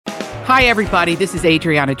Hi, everybody. This is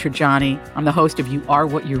Adriana Trajani. I'm the host of You Are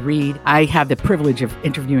What You Read. I have the privilege of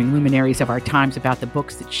interviewing luminaries of our times about the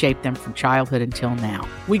books that shaped them from childhood until now.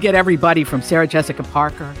 We get everybody from Sarah Jessica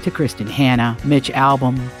Parker to Kristen Hanna, Mitch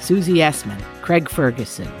Albom, Susie Essman, Craig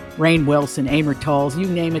Ferguson, Rainn Wilson, Amor Tolls, you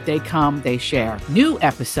name it, they come, they share. New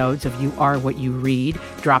episodes of You Are What You Read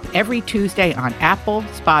drop every Tuesday on Apple,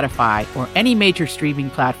 Spotify, or any major streaming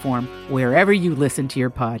platform wherever you listen to your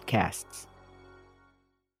podcasts.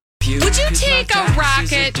 Would you take a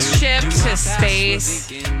rocket ship to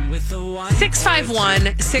space?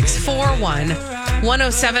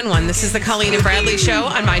 651-641-1071. This is the Colleen and Bradley Show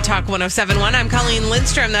on My Talk 1071. I'm Colleen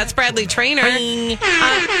Lindstrom. That's Bradley Traynor. Bradley,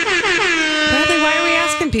 why are we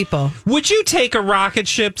asking people? Would you take a rocket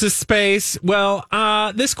ship to space? Well,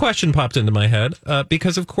 this question popped into my head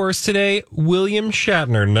because, of course, today, William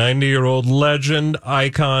Shatner, 90-year-old legend,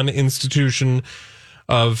 icon, institution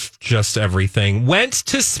of just everything, went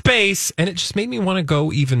to space, and it just made me want to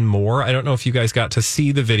go even more. I don't know if you guys got to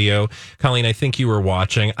see the video. Colleen, I think you were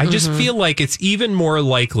watching. I just feel like it's even more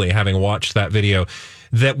likely, having watched that video,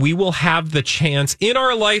 that we will have the chance in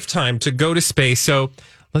our lifetime to go to space. So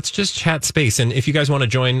let's just chat space. And if you guys want to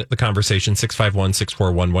join the conversation,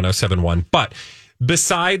 651-641-1071. But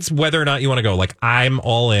besides whether or not you want to go, like, I'm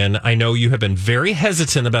all in. I know you have been very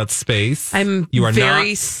hesitant about space. You are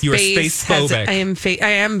space phobic. I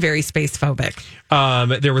am very space phobic.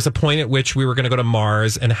 There was a point at which we were going to go to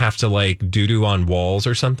Mars and have to like doo-doo on walls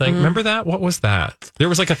or something. Remember that? What was that? There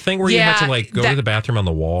was like a thing where you had to like go to the bathroom on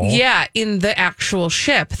the wall. Yeah, in the actual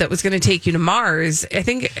ship that was going to take you to Mars. I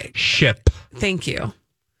think ship. Thank you.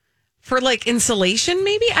 For like insulation,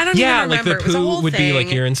 maybe? I don't even remember. Like the poo would be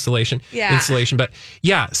like your installation. Yeah. Installation. But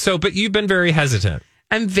but you've been very hesitant.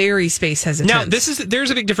 I'm very space hesitant. Now,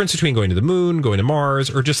 there's a big difference between going to the moon, going to Mars,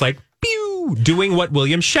 or just like doing what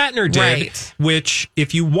William Shatner did. Right. Which,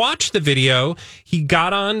 if you watch the video, he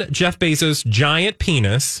got on Jeff Bezos' giant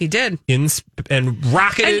penis. He did. And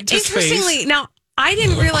rocketed to space. Interestingly, now, I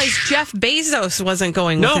didn't realize Jeff Bezos wasn't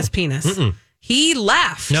going with his penis. Mm-mm. He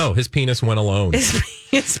left. No, his penis went alone. His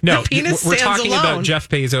penis we're stands talking alone. about Jeff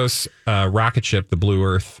Bezos' rocket ship, the Blue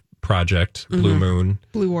Earth Project, Blue Moon,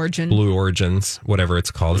 Blue Origin, Blue Origins, whatever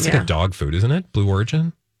it's called. It's like a dog food, isn't it? Blue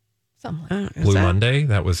Origin, Blue Monday.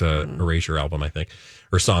 That was a Erasure album, I think,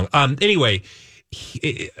 or song. Anyway,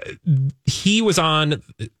 he was on.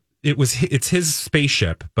 It's his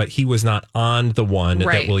spaceship, but he was not on the one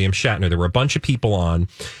that William Shatner. There were a bunch of people on.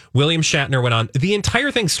 William Shatner went on. The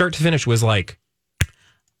entire thing, start to finish, was like.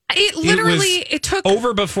 It took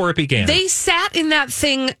over before it began. They sat in that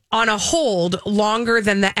thing on a hold longer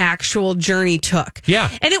than the actual journey took.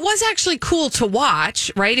 Yeah. And it was actually cool to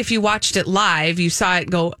watch, right? If you watched it live, you saw it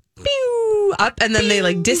go pew, up, and then they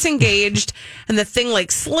like disengaged, and the thing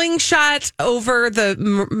like slingshot over the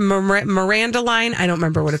Miranda line. I don't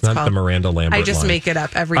remember what it's called. Not the Miranda Lambert I just line. make it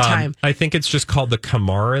up every time. I think it's just called the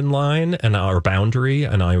Kamaran line or boundary,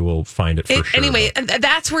 and I will find it for sure. Anyway,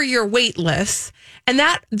 that's where you're weightless. And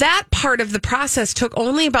that part of the process took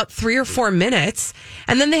only about 3 or 4 minutes.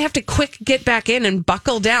 And then they have to quick get back in and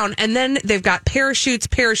buckle down. And then they've got parachutes,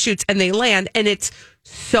 and they land. And it's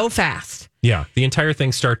so fast. Yeah. The entire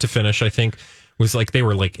thing, start to finish, I think, was like they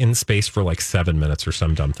were like in space for like 7 minutes or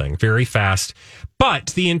some dumb thing. Very fast. But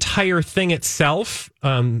the entire thing itself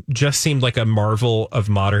just seemed like a marvel of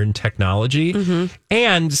modern technology. Mm-hmm.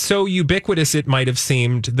 And so ubiquitous it might have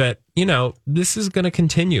seemed that, this is going to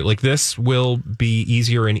continue. Like, this will be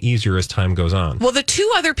easier and easier as time goes on. Well, the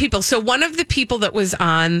two other people, so one of the people that was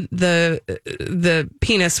on the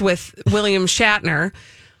penis with William Shatner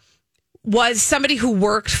was somebody who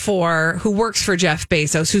works for Jeff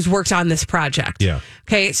Bezos, who's worked on this project. Yeah.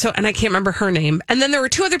 Okay. So, and I can't remember her name. And then there were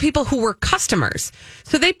two other people who were customers.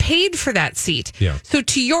 So they paid for that seat. Yeah. So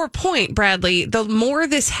to your point, Bradley, the more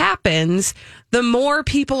this happens, the more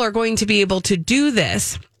people are going to be able to do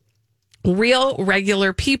this. Real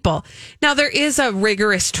regular people. Now, there is a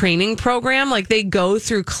rigorous training program. Like, they go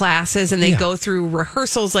through classes and they go through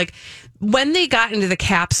rehearsals. Like, when they got into the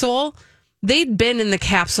capsule, they'd been in the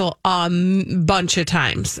capsule a bunch of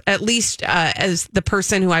times, at least as the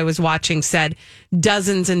person who I was watching said,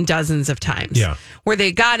 dozens and dozens of times. Yeah. Where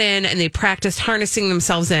they got in and they practiced harnessing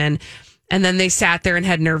themselves in, and then they sat there and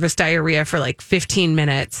had nervous diarrhea for like 15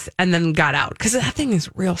 minutes and then got out. Because that thing is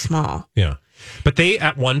real small. Yeah. But they,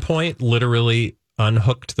 at one point, literally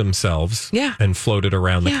unhooked themselves and floated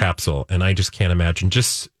around the capsule. And I just can't imagine.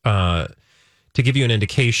 Just to give you an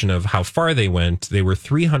indication of how far they went, they were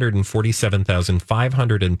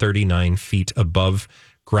 347,539 feet above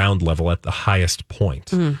ground level at the highest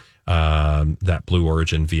point. that Blue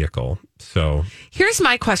Origin vehicle. So here's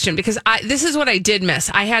my question, because this is what I did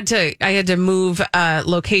miss. I had to move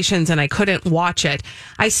locations and I couldn't watch it.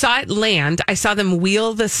 I saw it land. I saw them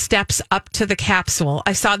wheel the steps up to the capsule.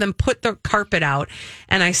 I saw them put the carpet out,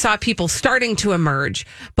 and I saw people starting to emerge.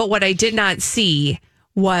 But what I did not see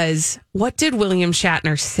was, what did William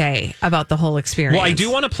Shatner say about the whole experience? Well, I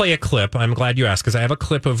do want to play a clip. I'm glad you asked, because I have a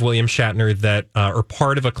clip of William Shatner that, or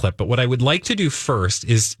part of a clip. But what I would like to do first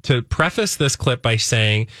is to preface this clip by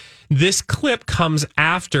saying this clip comes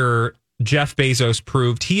after Jeff Bezos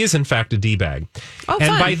proved he is in fact a D-bag. Oh, and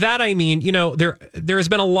fun. by that I mean, there has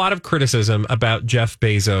been a lot of criticism about Jeff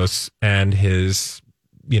Bezos and his,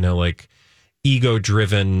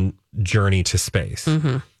 ego-driven journey to space.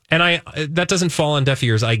 Mm-hmm. And that doesn't fall on deaf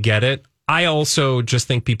ears. I get it. I also just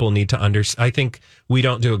think people need to understand. I think we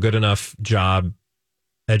don't do a good enough job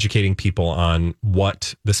educating people on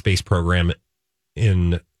what the space program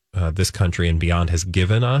in this country and beyond has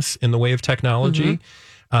given us in the way of technology.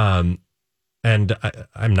 Mm-hmm. And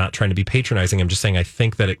I'm not trying to be patronizing. I'm just saying I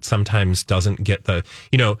think that it sometimes doesn't get the,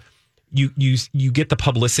 you get the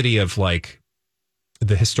publicity of like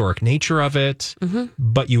the historic nature of it, mm-hmm.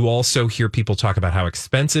 but you also hear people talk about how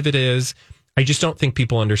expensive it is. I just don't think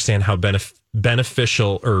people understand how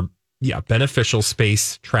beneficial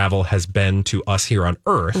space travel has been to us here on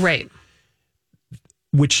Earth. Right.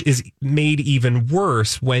 Which is made even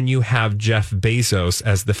worse when you have Jeff Bezos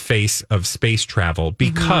as the face of space travel,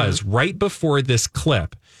 because mm-hmm. right before this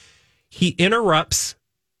clip, he interrupts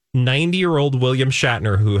 90-year-old William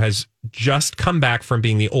Shatner, who has just come back from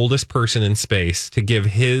being the oldest person in space, to give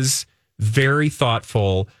his very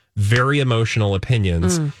thoughtful, very emotional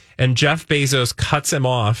opinions. Mm. And Jeff Bezos cuts him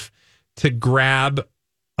off to grab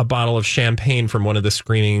a bottle of champagne from one of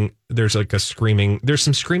the there's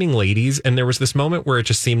some screaming ladies. And there was this moment where it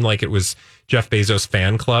just seemed like it was Jeff Bezos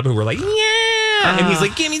fan club who were like, yeah. And he's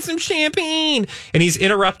like, give me some champagne. And he's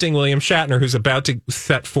interrupting William Shatner, who's about to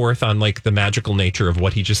set forth on like the magical nature of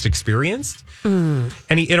what he just experienced. Mm.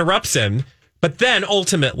 And he interrupts him. But then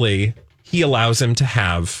ultimately he allows him to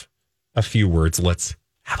have a few words. Let's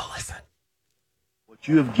have a listen. What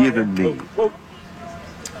you have given me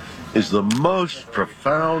is the most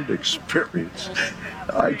profound experience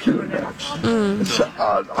I can imagine.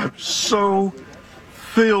 I'm so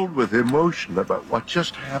filled with emotion about what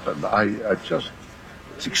just happened.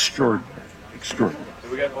 It's extraordinary.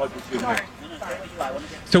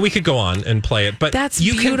 So we could go on and play it, but that's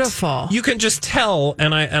beautiful. You can just tell,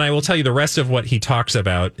 and I will tell you the rest of what he talks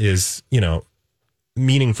about is,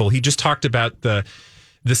 meaningful. He just talked about the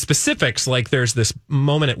specifics. Like there's this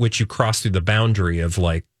moment at which you cross through the boundary of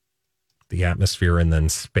like the atmosphere and then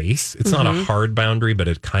space. It's mm-hmm. not a hard boundary, but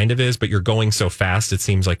it kind of is. But you're going so fast, it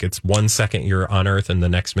seems like it's 1 second you're on Earth and the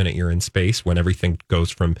next minute you're in space, when everything goes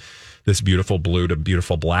from this beautiful blue to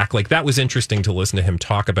beautiful black. Like that was interesting to listen to him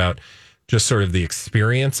talk about, just sort of the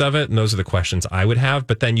experience of it. And those are the questions I would have.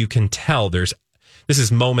 But then you can tell this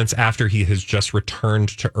is moments after he has just returned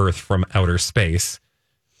to Earth from outer space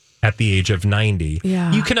at the age of 90.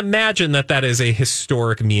 Yeah. You can imagine that is a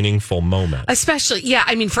historic, meaningful moment. Especially,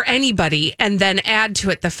 for anybody. And then add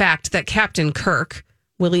to it the fact that Captain Kirk,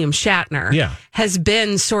 William Shatner, has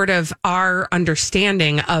been sort of our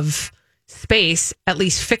understanding of space, at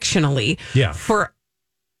least fictionally, for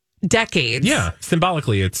decades. Yeah,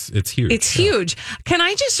 symbolically, it's huge. It's huge. Can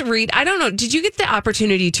I just read? I don't know. Did you get the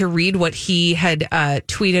opportunity to read what he had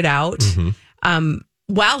tweeted out? Mm-hmm.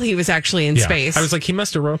 While he was actually in space. I was like, he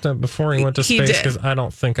must have wrote that before he went to space, because I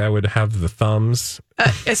don't think I would have the thumbs.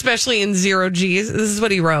 Especially in zero G's. This is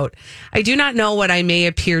what he wrote. I do not know what I may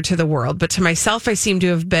appear to the world, but to myself I seem to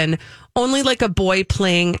have been only like a boy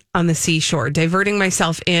playing on the seashore, diverting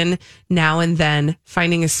myself in now and then,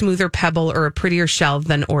 finding a smoother pebble or a prettier shell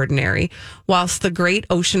than ordinary, whilst the great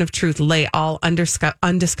ocean of truth lay all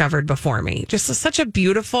undiscovered before me. Just such a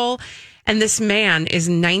beautiful, and this man is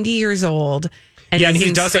 90 years old. And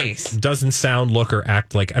he doesn't sound, look, or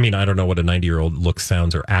act like, I don't know what a 90-year-old looks,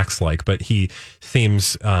 sounds, or acts like, but he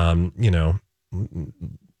seems,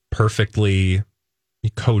 perfectly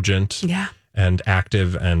cogent and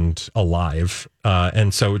active and alive.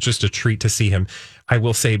 And so it's just a treat to see him. I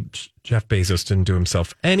will say Jeff Bezos didn't do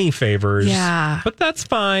himself any favors, but that's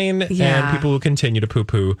fine. Yeah. And people will continue to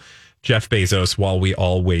poo-poo Jeff Bezos while we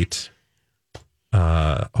all wait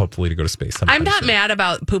hopefully to go to space sometime. I'm not mad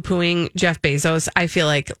about poo-pooing Jeff Bezos. I feel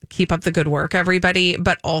like keep up the good work, everybody,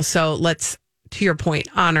 but also let's, to your point,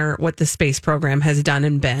 honor what the space program has done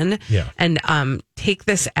and been, and take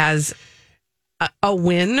this as a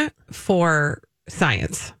win for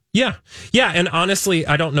science. Yeah. Yeah. And honestly,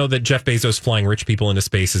 I don't know that Jeff Bezos flying rich people into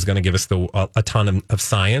space is going to give us a ton of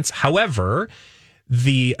science. However,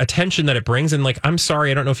 the attention that it brings, and like, I'm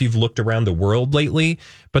sorry, I don't know if you've looked around the world lately,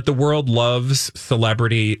 but the world loves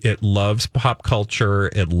celebrity. It loves pop culture.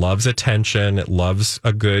 It loves attention. It loves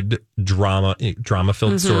a good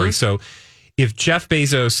drama-filled story. So if Jeff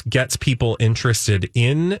Bezos gets people interested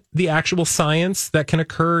in the actual science that can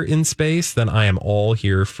occur in space, then I am all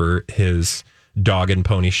here for his dog and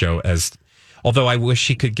pony show. Although I wish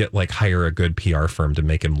he could hire a good PR firm to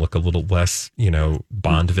make him look a little less,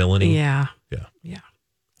 Bond villainy. Yeah. Yeah.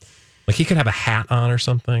 Like he could have a hat on or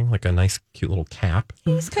something, like a nice, cute little cap.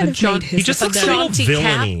 He's kind of made his he just looks a little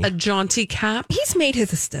villainy. A jaunty cap. He's made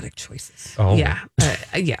his aesthetic choices. Oh. Yeah.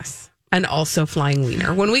 Yes. And also flying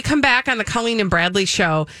wiener. When we come back on the Colleen and Bradley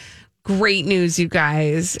show, great news, you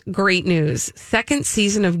guys. Great news. Second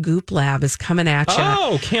season of Goop Lab is coming at you.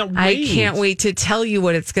 Oh, can't wait. I can't wait to tell you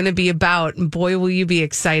what it's going to be about. And boy, will you be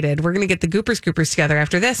excited. We're going to get the Goopers together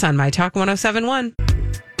after this on My Talk 1071.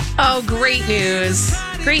 Oh, great news.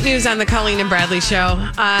 Great news on the Colleen and Bradley show.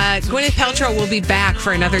 Gwyneth Paltrow will be back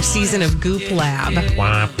for another season of Goop Lab.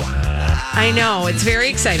 Wah, wah. I know. It's very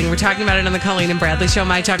exciting. We're talking about it on the Colleen and Bradley show,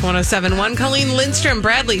 My Talk 1071. Colleen Lindstrom,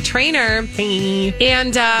 Bradley Trainer. Hey.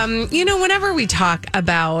 And, whenever we talk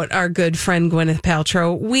about our good friend Gwyneth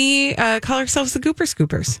Paltrow, we call ourselves the Gooper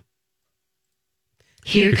Scoopers.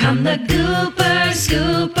 Here come the Gooper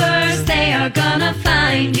Scoopers. They are gonna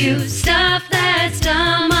find you stuff that's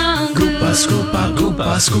dumb on Goop. Goopa, scoopa,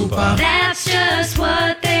 goopa, scoopa. That's just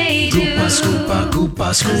what they do. Goopa, scoopa, goopa,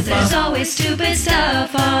 'Cause there's scoopa. always stupid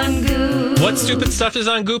stuff on Goop. What stupid stuff is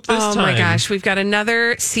on Goop this time? Oh my gosh, we've got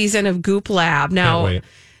another season of Goop Lab. Now, Can't wait.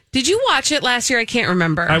 did you watch it last year? I can't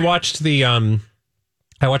remember. I watched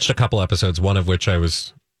I watched a couple episodes, one of which I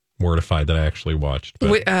was mortified that I actually watched.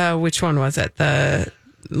 But Which one was it? The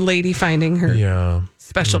lady finding her yeah.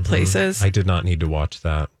 special places? I did not need to watch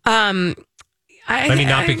that. I mean,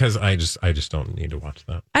 not because I just don't need to watch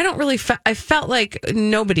that. I don't really. I felt like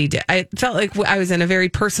nobody did. I felt like I was in a very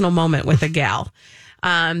personal moment with a gal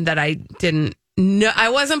that I didn't know. I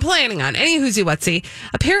wasn't planning on. Any whoozy whatsy.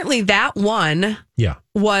 Apparently, that one Yeah,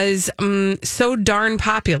 was so darn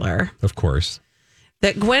popular of course.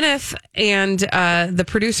 that Gwyneth and the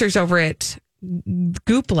producers over at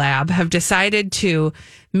Goop Lab have decided to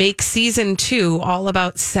make season 2 all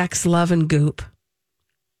about sex, love, and goop.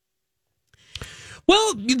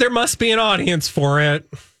 Well, there must be an audience for it.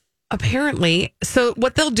 Apparently. So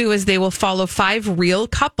what they'll do is they will follow 5 real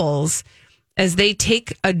couples as they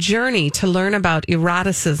take a journey to learn about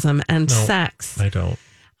eroticism and sex. I don't.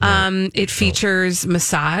 It features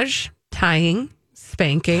massage, tying,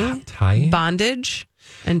 spanking, Tying? bondage,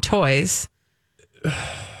 and toys.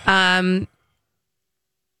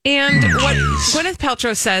 And what Gwyneth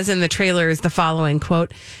Paltrow says in the trailer is the following,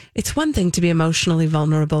 quote, "It's one thing to be emotionally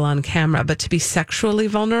vulnerable on camera, but to be sexually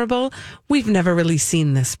vulnerable, we've never really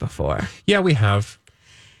seen this before." Yeah, we have.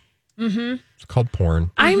 Mm-hmm. It's called porn.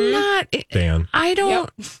 I'm not, Dan. I don't,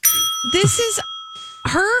 this is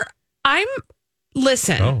her,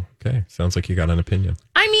 listen. Oh, okay. Sounds like you got an opinion.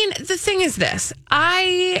 I mean, the thing is this,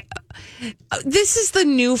 this is the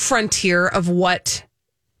new frontier of what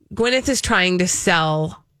Gwyneth is trying to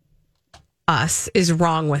sell us is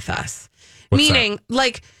wrong with us. What's Meaning,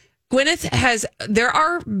 like, Gwyneth there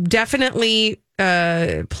are definitely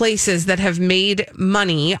places that have made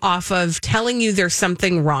money off of telling you there's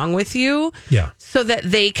something wrong with you. Yeah. So that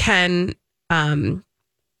they can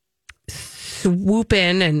swoop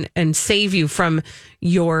in and save you from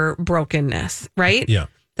your brokenness, right? Yeah.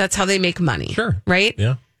 That's how they make money. Sure. Right?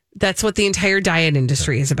 Yeah. That's what the entire diet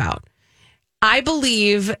industry is about. I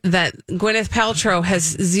believe that Gwyneth Paltrow has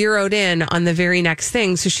zeroed in on the very next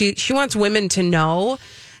thing. So she wants women to know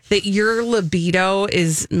that your libido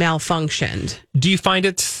is malfunctioned. Do you find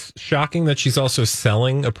it shocking that she's also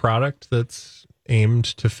selling a product that's aimed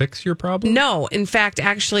to fix your problem? No, in fact,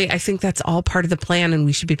 actually, I think that's all part of the plan and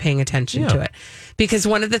we should be paying attention to it. Because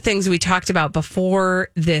one of the things we talked about before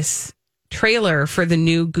this trailer for the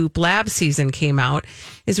new Goop Lab season came out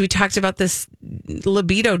is we talked about this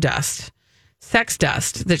libido dust. Sex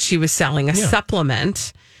dust that she was selling, a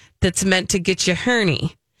supplement that's meant to get you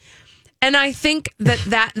horny. And I think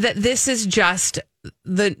that this is just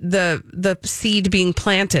the seed being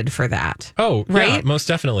planted for that. Oh, right? yeah, most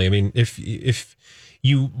definitely. I mean, if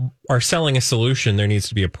you are selling a solution, there needs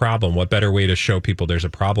to be a problem. What better way to show people there's a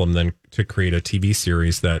problem than to create a TV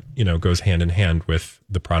series that, goes hand in hand with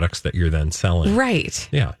the products that you're then selling. Right.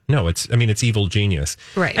 Yeah. No, it's evil genius.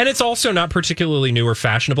 Right. And it's also not particularly new or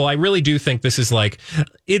fashionable. I really do think this is like,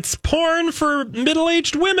 it's porn for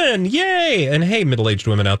middle-aged women. Yay. And hey, middle-aged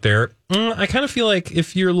women out there, I kind of feel like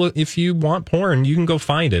if you want porn, you can go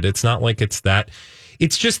find it. It's not like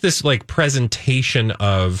it's just this like presentation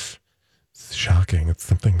of, it's shocking. It's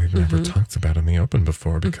something we've never talked about in the open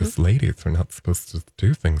before because ladies are not supposed to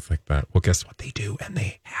do things like that. Well, guess what? They do, and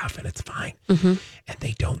they have, and it's fine. And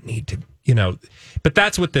they don't need to, but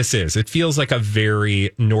that's what this is. It feels like a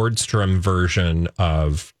very Nordstrom version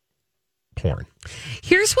of porn.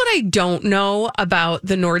 Here's what I don't know about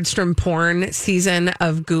the Nordstrom porn season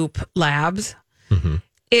of Goop Labs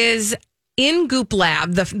is in Goop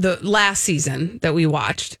Lab, the last season that we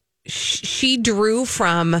watched, she drew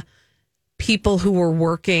from people who were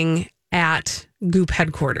working at Goop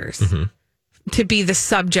headquarters to be the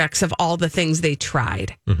subjects of all the things they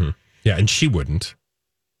tried. Yeah, and she wouldn't.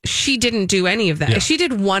 She didn't do any of that. Yeah. She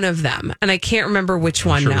did one of them, and I can't remember which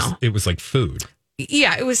one now. It was like food.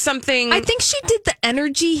 Yeah, it was something. I think she did the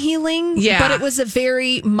energy healing, but it was a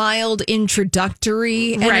very mild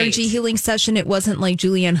introductory energy healing session. It wasn't like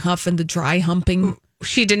Julianne Hough and the dry humping.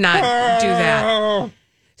 She did not do that.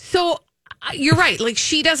 So you're right. Like,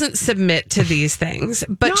 she doesn't submit to these things,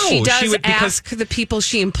 but she does ask the people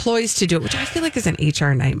she employs to do it, which I feel like is an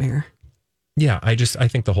HR nightmare. Yeah, I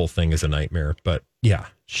think the whole thing is a nightmare. But yeah,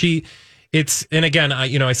 and again,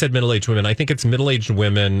 I said middle-aged women. I think it's middle-aged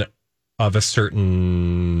women of a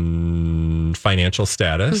certain financial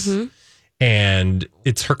status. And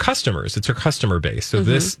it's her customers. It's her customer base. So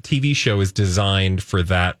this TV show is designed for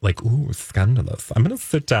that, like, ooh, scandalous. I'm going to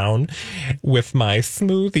sit down with my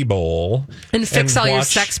smoothie bowl. And fix all your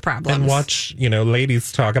sex problems. And watch,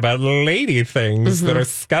 ladies talk about lady things that are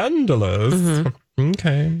scandalous.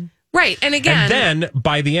 Okay. Right. And again. And then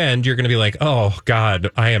by the end, you're going to be like, oh, God,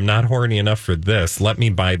 I am not horny enough for this. Let me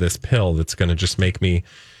buy this pill that's going to just make me,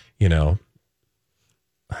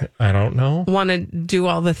 I don't know. Want to do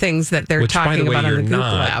all the things that they're talking about in the Goop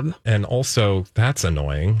Lab. And also, that's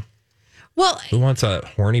annoying. Well, who wants a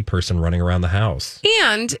horny person running around the house?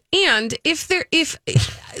 And if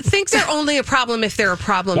things are only a problem if they're a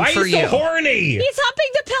problem for you. Why are you so horny? He's humping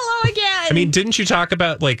the pillow again. I mean, didn't you talk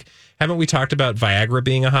about haven't we talked about Viagra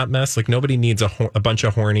being a hot mess? Like, nobody needs a bunch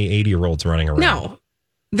of horny 80-year-olds running around. No,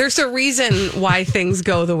 there's a reason why things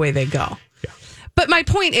go the way they go. But my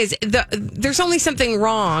point is, there's only something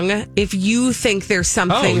wrong if you think there's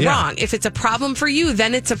something wrong. If it's a problem for you,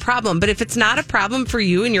 then it's a problem. But if it's not a problem for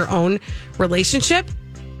you in your own relationship,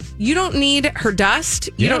 you don't need her dust.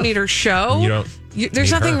 You don't need her show.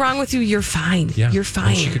 There's nothing wrong with you. You're fine. Yeah. You're fine.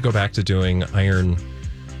 And she could go back to doing Iron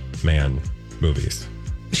Man movies.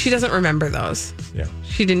 She doesn't remember those. Yeah.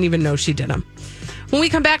 She didn't even know she did them. When we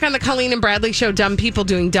come back on the Colleen and Bradley Show, dumb people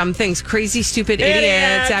doing dumb things, crazy, stupid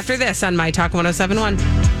idiots. After this on My Talk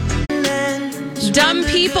 107.1. Dumb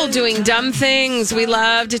people doing dumb things. We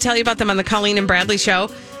love to tell you about them on the Colleen and Bradley Show.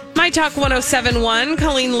 My Talk 107.1,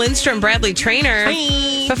 Colleen Lindstrom, Bradley Trainer.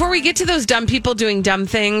 Hi. Before we get to those dumb people doing dumb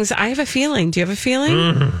things, I have a feeling. Do you have a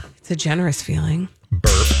feeling? It's a generous feeling.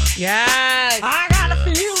 Burp. Yes. I got a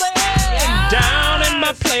feeling. Down in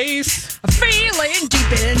my place. A feeling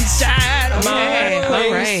deep inside of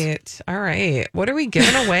Okay. All right. What are we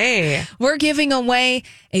giving away? We're giving away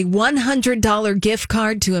a $100 gift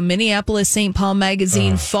card to a Minneapolis St. Paul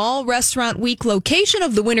Magazine Fall Restaurant Week location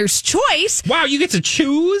of the winner's choice. Wow, you get to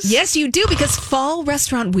choose? Yes, you do, because Fall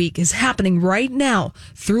Restaurant Week is happening right now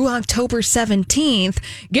through October 17th.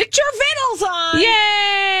 Get your vittles on.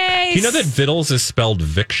 Yay! Do you know that vittles is spelled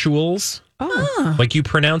victuals? Oh. Like, you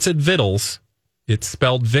pronounce it vittles. It's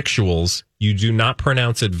spelled victuals. You do not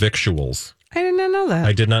pronounce it victuals. I did not know that.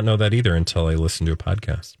 I did not know that either until I listened to a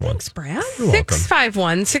podcast once. Thanks, Brad.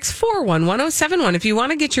 651-641-1071. If you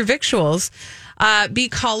want to get your victuals, be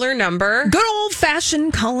caller number. Good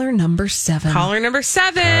old-fashioned caller number 7. Caller number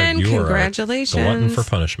 7. You Congratulations. are a glutton for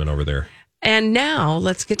punishment over there. And now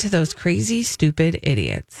let's get to those crazy, stupid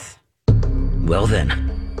idiots. Well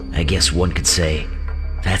then, I guess one could say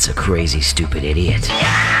that's a crazy, stupid idiot.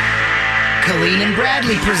 Colleen and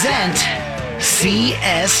Bradley present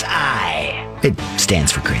CSI. It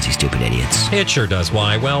stands for Crazy Stupid Idiots. It sure does.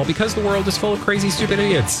 Why? Well, because the world is full of crazy, stupid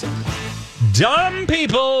idiots. Dumb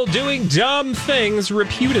people doing dumb things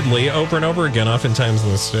reputedly over and over again, oftentimes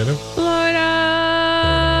in the state of Florida,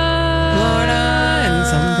 and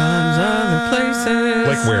sometimes other places.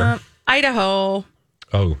 Like where? Idaho.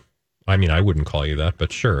 Oh, I mean, I wouldn't call you that,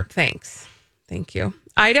 but sure. Thanks. Thank you.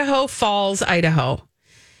 Idaho Falls, Idaho.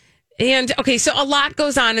 And okay, so a lot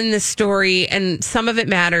goes on in this story, and some of it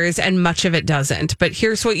matters and much of it doesn't. But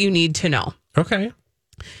here's what you need to know. Okay.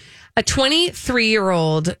 A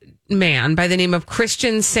 23-year-old man by the name of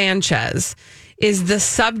Christian Sanchez is the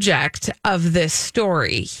subject of this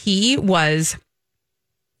story. He was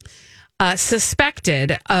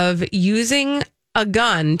suspected of using a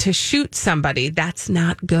gun to shoot somebody. That's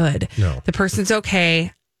not good. No. The person's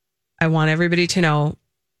okay. I want everybody to know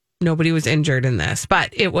nobody was injured in this,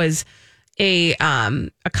 but it was a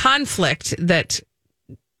conflict that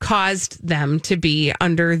caused them to be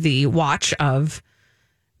under the watch of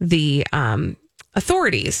the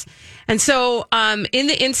authorities. And so in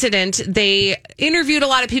the incident, they interviewed a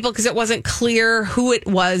lot of people because it wasn't clear who it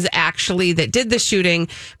was actually that did the shooting,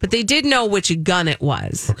 but they did know which gun it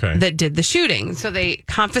was that did the shooting. So they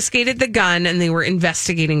confiscated the gun and they were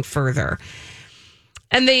investigating further.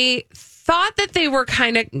 And they thought that they were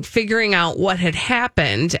kind of figuring out what had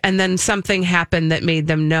happened, and then something happened that made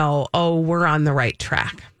them know, oh, we're on the right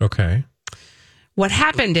track. Okay. What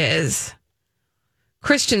happened is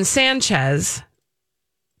Christian Sanchez,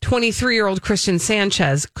 23-year-old Christian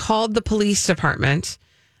Sanchez, called the police department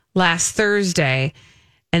last Thursday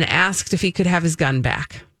and asked if he could have his gun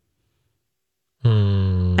back.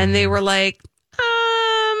 And they were like,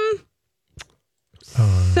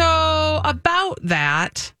 so about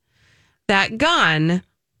that gun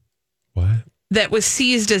that was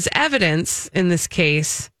seized as evidence in this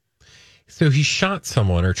case. So he shot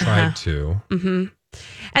someone or tried to. Mm-hmm.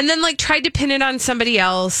 And then tried to pin it on somebody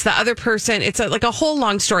else. The other person, it's like a whole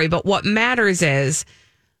long story. But what matters is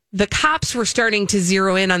the cops were starting to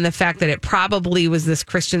zero in on the fact that it probably was this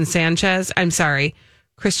Christian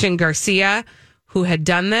Garcia who had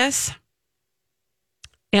done this.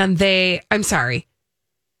 And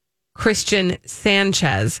Christian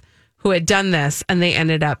Sanchez who had done this. And they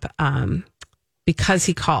ended up, because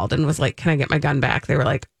he called and was like, can I get my gun back? They were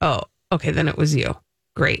like, oh, okay, then it was you.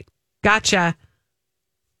 Great. Gotcha.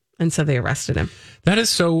 And so they arrested him.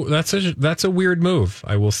 That's a weird move,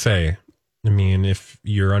 I will say. I mean, if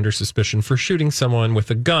you're under suspicion for shooting someone with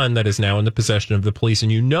a gun that is now in the possession of the police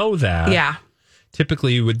and you know that,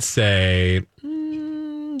 typically you would say,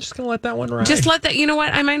 just going to let that one ride. Just let that, you know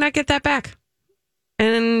what? I might not get that back.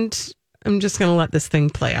 And I'm just going to let this thing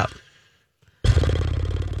play out.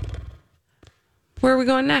 Where are we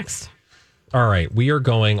going next? All right. We are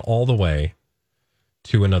going all the way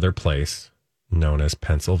to another place known as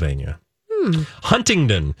Pennsylvania.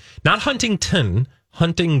 Huntingdon. Not Huntington.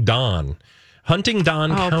 Huntingdon.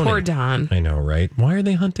 Huntingdon County. Oh, poor Don. I know, right? Why are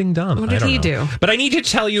they hunting Don? What did he do? But I need to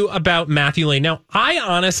tell you about Matthew Lane. Now, I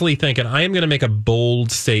honestly think, and I am going to make a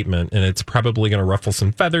bold statement, and it's probably going to ruffle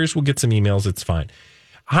some feathers. We'll get some emails. It's fine.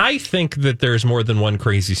 I think that there's more than one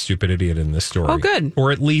crazy, stupid idiot in this story. Oh, good.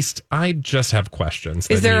 Or at least I just have questions.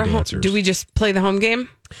 Is there answers. Do we just play the home game?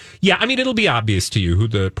 Yeah, I mean, it'll be obvious to you who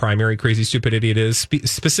the primary crazy, stupid idiot is,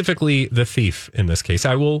 specifically the thief in this case.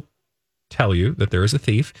 I will tell you that there is a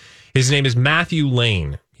thief. His name is Matthew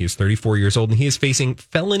Lane. He is 34 years old, and he is facing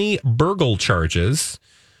felony burgle charges,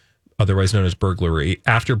 otherwise known as burglary,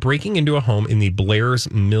 after breaking into a home in the Blair's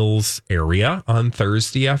Mills area on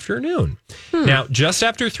Thursday afternoon. Now, just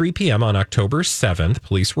after 3 p.m. on October 7th,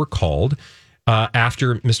 police were called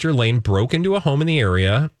after Mr. Lane broke into a home in the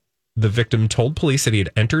area. The victim told police that he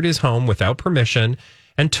had entered his home without permission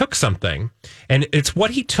and took something. And it's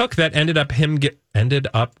what he took that ended up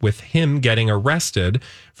with him getting arrested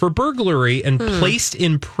for burglary and placed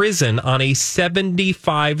in prison on a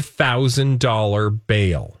 $75,000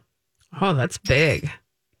 bail. Oh, that's big.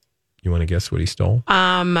 You want to guess what he stole?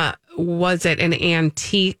 Was it an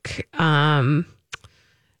antique Alamo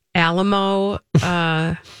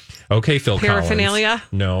okay, Phil paraphernalia?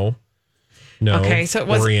 Collins. No. Okay, so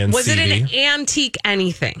was it an antique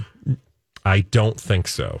anything? I don't think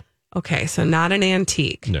so. Okay, so not an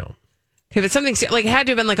antique. No. Okay, but something like it had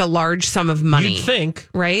to have been like a large sum of money. You'd think.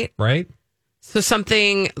 Right? Right. So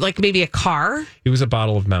something like maybe a car? It was a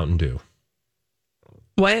bottle of Mountain Dew.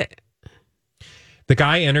 What? The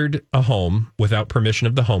guy entered a home without permission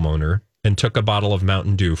of the homeowner and took a bottle of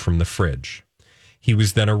Mountain Dew from the fridge. He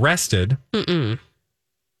was then arrested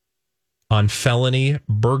on felony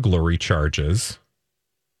burglary charges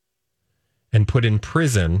and put in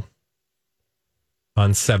prison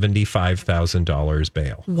on $75,000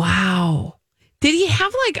 bail. Wow. Did he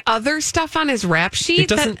have like other stuff on his rap sheet?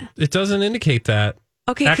 It doesn't indicate that.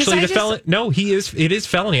 Okay. Actually, it is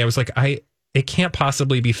felony. I was like, it can't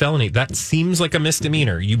possibly be felony. That seems like a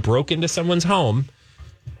misdemeanor. You broke into someone's home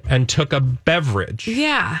and took a beverage.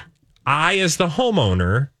 Yeah. I, as the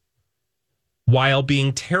homeowner, while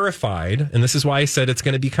being terrified, and this is why I said it's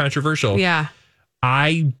going to be controversial. Yeah.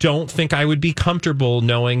 I don't think I would be comfortable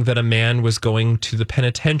knowing that a man was going to the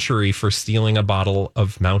penitentiary for stealing a bottle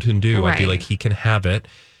of Mountain Dew. I'd be like, he can have it.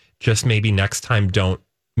 Just maybe next time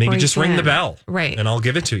maybe just ring the bell. Right. And I'll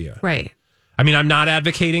give it to you. Right. I mean, I'm not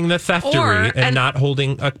advocating the theftery and not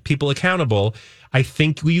holding people accountable. I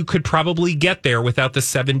think you could probably get there without the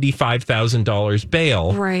 $75,000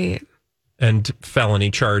 bail. Right. And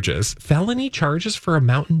felony charges. Felony charges for a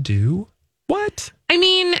Mountain Dew? What? I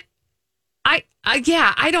mean,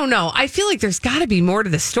 I don't know. I feel like there's got to be more to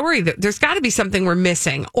the story. There's got to be something we're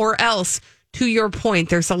missing, or else, to your point,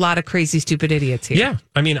 there's a lot of crazy, stupid idiots here. Yeah.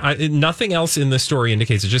 I mean, nothing else in the story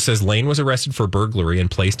indicates. It just says Lane was arrested for burglary and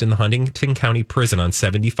placed in the Huntington County Prison on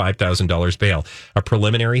 $75,000 bail. A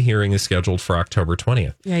preliminary hearing is scheduled for October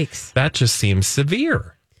 20th. Yikes. That just seems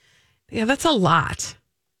severe. Yeah, that's a lot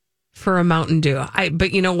for a Mountain Dew.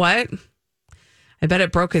 But you know what? I bet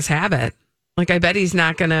it broke his habit. Like, I bet he's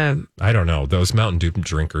not going to... I don't know. Those Mountain Dew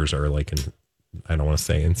drinkers are like, I don't want to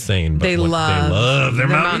say insane, but they love their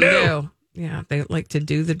Mountain Dew. Yeah, they like to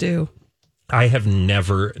do the dew. I have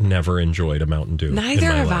never enjoyed a Mountain Dew. Neither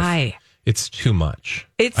have I. It's too much.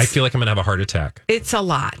 I feel like I'm going to have a heart attack. It's a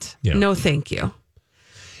lot. Yeah. No, thank you.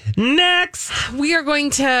 Next, we are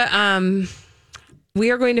going to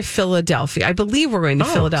Philadelphia. I believe we're going to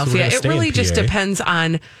Philadelphia. So it really just depends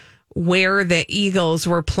on where the Eagles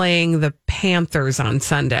were playing the Panthers on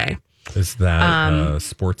Sunday. Is that a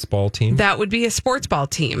sports ball team? That would be a sports ball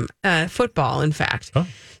team, football, in fact. Oh.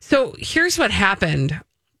 So here's what happened.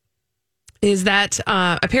 Is that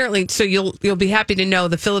apparently? So you'll be happy to know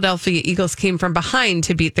the Philadelphia Eagles came from behind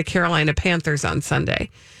to beat the Carolina Panthers on Sunday.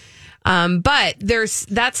 But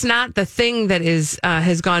that's not the thing that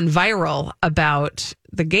has gone viral about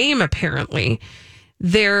the game. Apparently,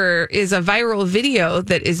 there is a viral video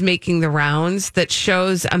that is making the rounds that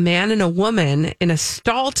shows a man and a woman in a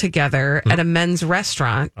stall together at a men's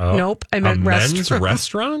restaurant. Oh, nope, I meant men's restaurant.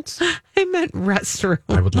 restaurant. I meant restroom.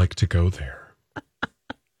 I would like to go there.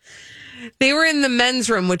 They were in the men's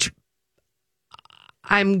room, which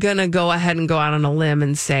I'm going to go ahead and go out on a limb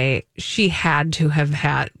and say she had to have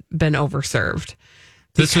been overserved.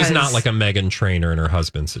 This was not like a Meghan Trainor and her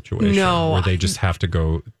husband situation. No. Where they just have to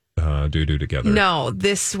go do together. No,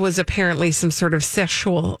 this was apparently some sort of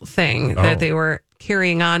sexual thing that they were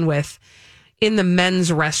carrying on with in the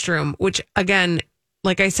men's restroom, which, again,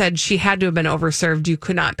 like I said, she had to have been overserved. You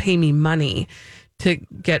could not pay me money to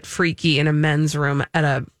get freaky in a men's room at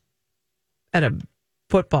a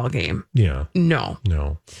football game. Yeah. No.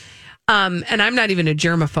 And I'm not even a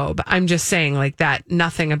germaphobe. I'm just saying, like, that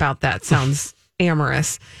nothing about that sounds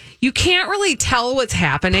amorous. You can't really tell what's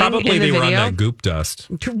happening. Probably in the they video. were on that goop dust.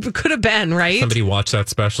 Could have been, right? Somebody watched that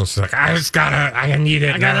special. She's like, I need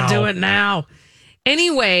it. I gotta do it now.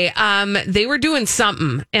 Anyway, they were doing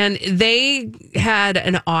something, and they had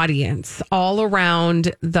an audience all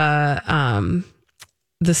around the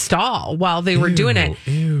stall while they were doing it,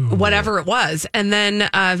 whatever it was. And then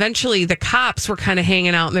eventually the cops were kind of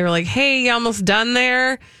hanging out, and they were like, "Hey, you almost done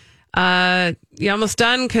there? You almost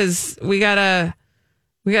done? Because we gotta.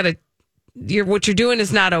 What you're doing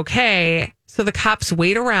is not okay." So the cops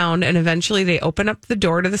wait around, and eventually they open up the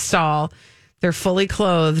door to the stall. They're fully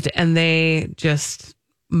clothed, and they just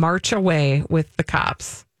march away with the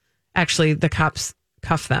cops. Actually, the cops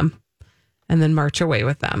cuff them and then march away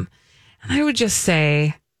with them. And I would just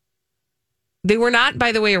say they were not,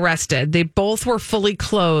 by the way, arrested. They both were fully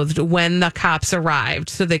clothed when the cops arrived.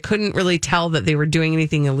 So they couldn't really tell that they were doing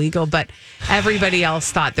anything illegal, but everybody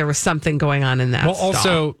else thought there was something going on in that stall.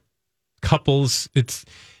 Also, couples,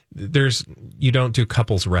 you don't do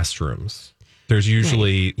couples restrooms. There's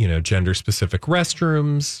usually, gender specific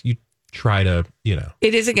restrooms. You try to,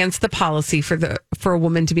 It is against the policy for a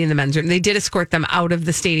woman to be in the men's room. They did escort them out of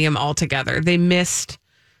the stadium altogether. They missed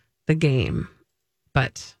the game,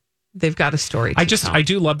 but they've got a story to tell. I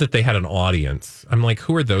do love that they had an audience. I'm like,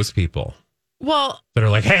 who are those people? Well, that are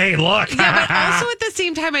like, hey, look. Yeah, but also at the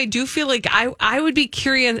same time, I do feel like I would be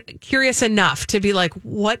curious enough to be like,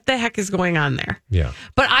 what the heck is going on there? Yeah.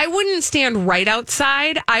 But I wouldn't stand right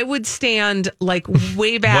outside. I would stand like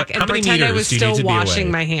way back and pretend I was still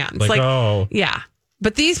washing my hands. Yeah.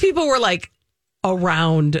 But these people were like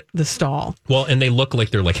around the stall. Well, and they look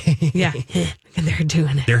like they're like, yeah, and they're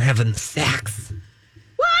doing it. They're having sex.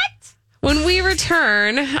 When we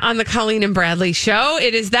return on the Colleen and Bradley Show,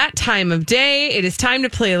 it is that time of day. It is time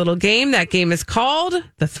to play a little game. That game is called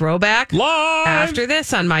The Throwback. Live! After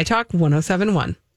this on My Talk 107.1.